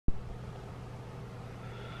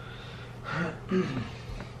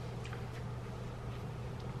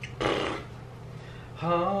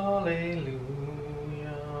Hallelujah,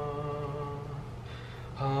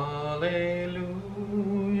 hallelujah.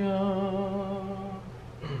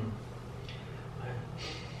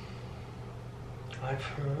 I've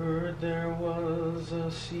heard there was a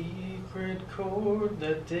secret chord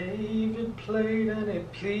that David played and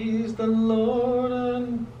it pleased the Lord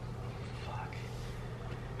and fuck.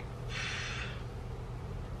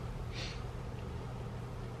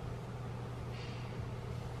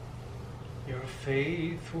 Your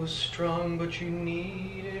faith was strong, but you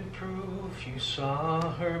needed proof. You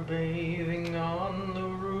saw her bathing on the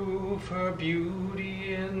roof, her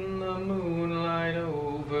beauty in the moonlight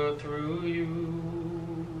overthrew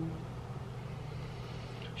you.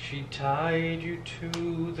 She tied you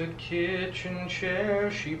to the kitchen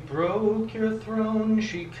chair, she broke your throne,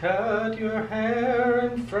 she cut your hair,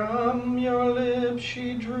 and from your lips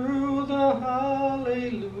she drew the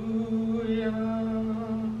hallelujah.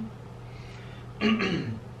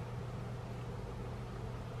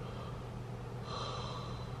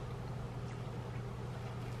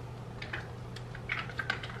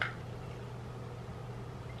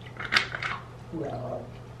 Well.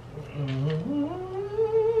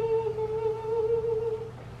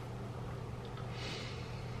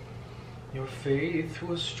 Your faith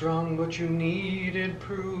was strong, but you needed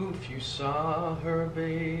proof. You saw her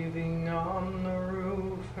bathing on the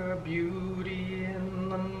roof, her beauty in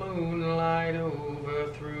the moonlight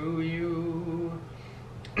overthrew you.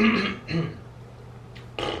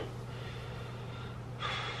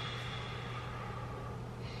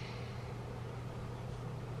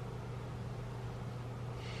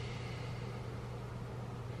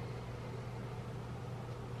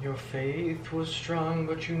 Your faith was strong,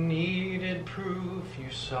 but you needed proof. You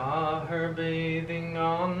saw her bathing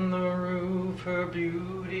on the roof, her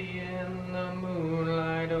beauty in the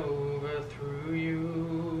moonlight overthrew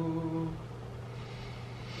you.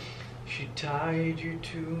 She tied you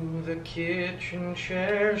to the kitchen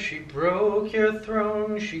chair, she broke your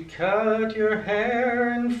throne, she cut your hair,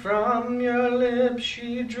 and from your lips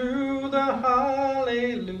she drew the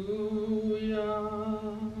hallelujah.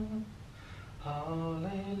 Hallelujah,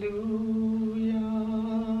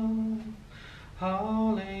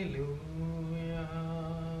 hallelujah,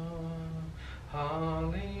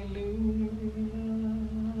 hallelujah,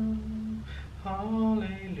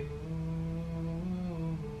 hallelujah.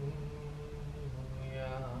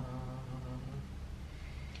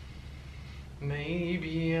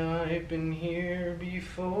 Maybe I've been here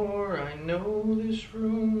before, I know this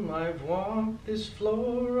room, I've walked this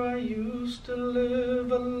floor, I used to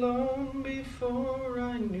live alone before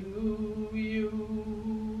I knew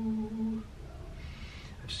you.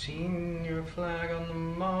 I've seen your flag on the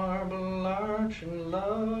marble arch, and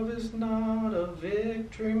love is not a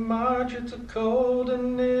victory march, it's a cold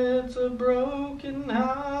and it's a broken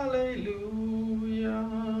hallelujah.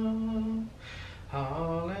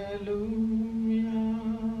 Hallelujah,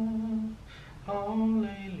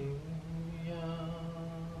 hallelujah,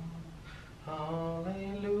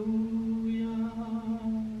 hallelujah,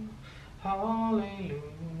 hallelujah.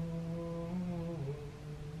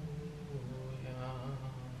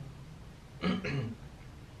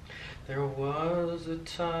 There was a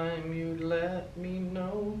time you'd let me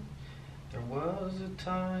know. There was a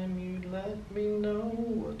time you'd let me know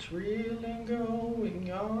what's really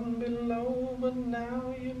going on below, but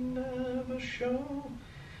now you never show.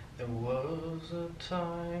 There was a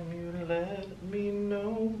time you'd let me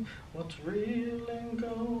know what's real and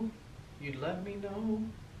go. You'd let me know.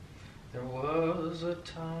 There was a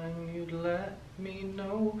time you'd let me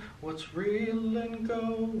know what's real and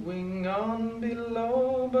going on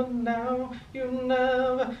below, but now you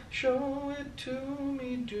never show it to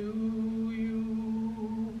me, do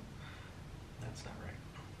you? That's not right.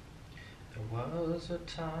 There was a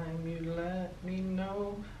time you'd let me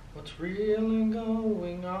know what's real and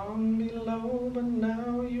going on below, but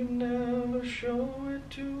now you never show it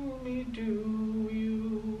to me, do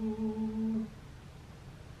you?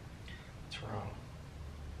 It's wrong.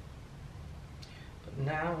 But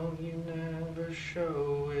now you never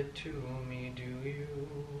show it to me, do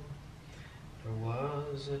you? There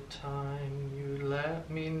was a time you let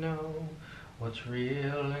me know what's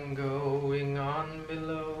real and going on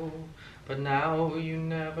below, but now you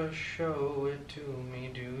never show it to me,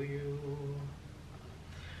 do you?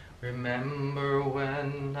 Remember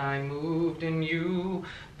when I moved in you,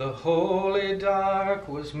 the holy dark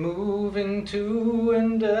was moving too,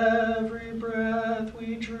 and every breath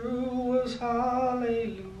we drew was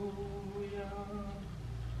hallelujah,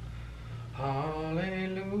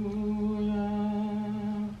 hallelujah,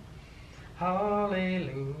 hallelujah.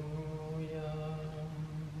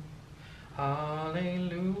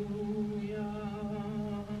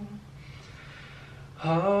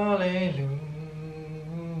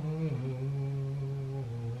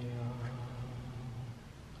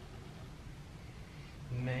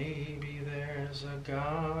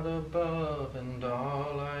 God above, and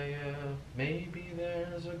all I ever, maybe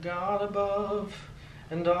there's a God above,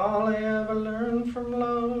 and all I ever learned from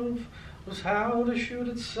love was how to shoot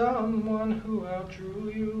at someone who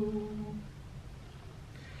outdrew you.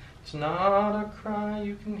 It's not a cry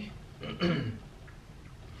you can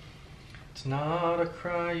It's not a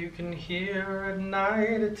cry you can hear at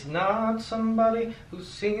night. It's not somebody who's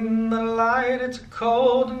seen the light. It's a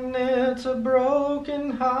cold and it's a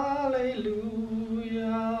broken hallelujah.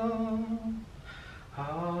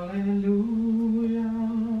 Hallelujah.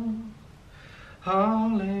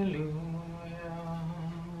 Hallelujah.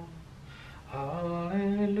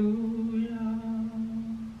 Hallelujah.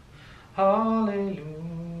 Hallelujah.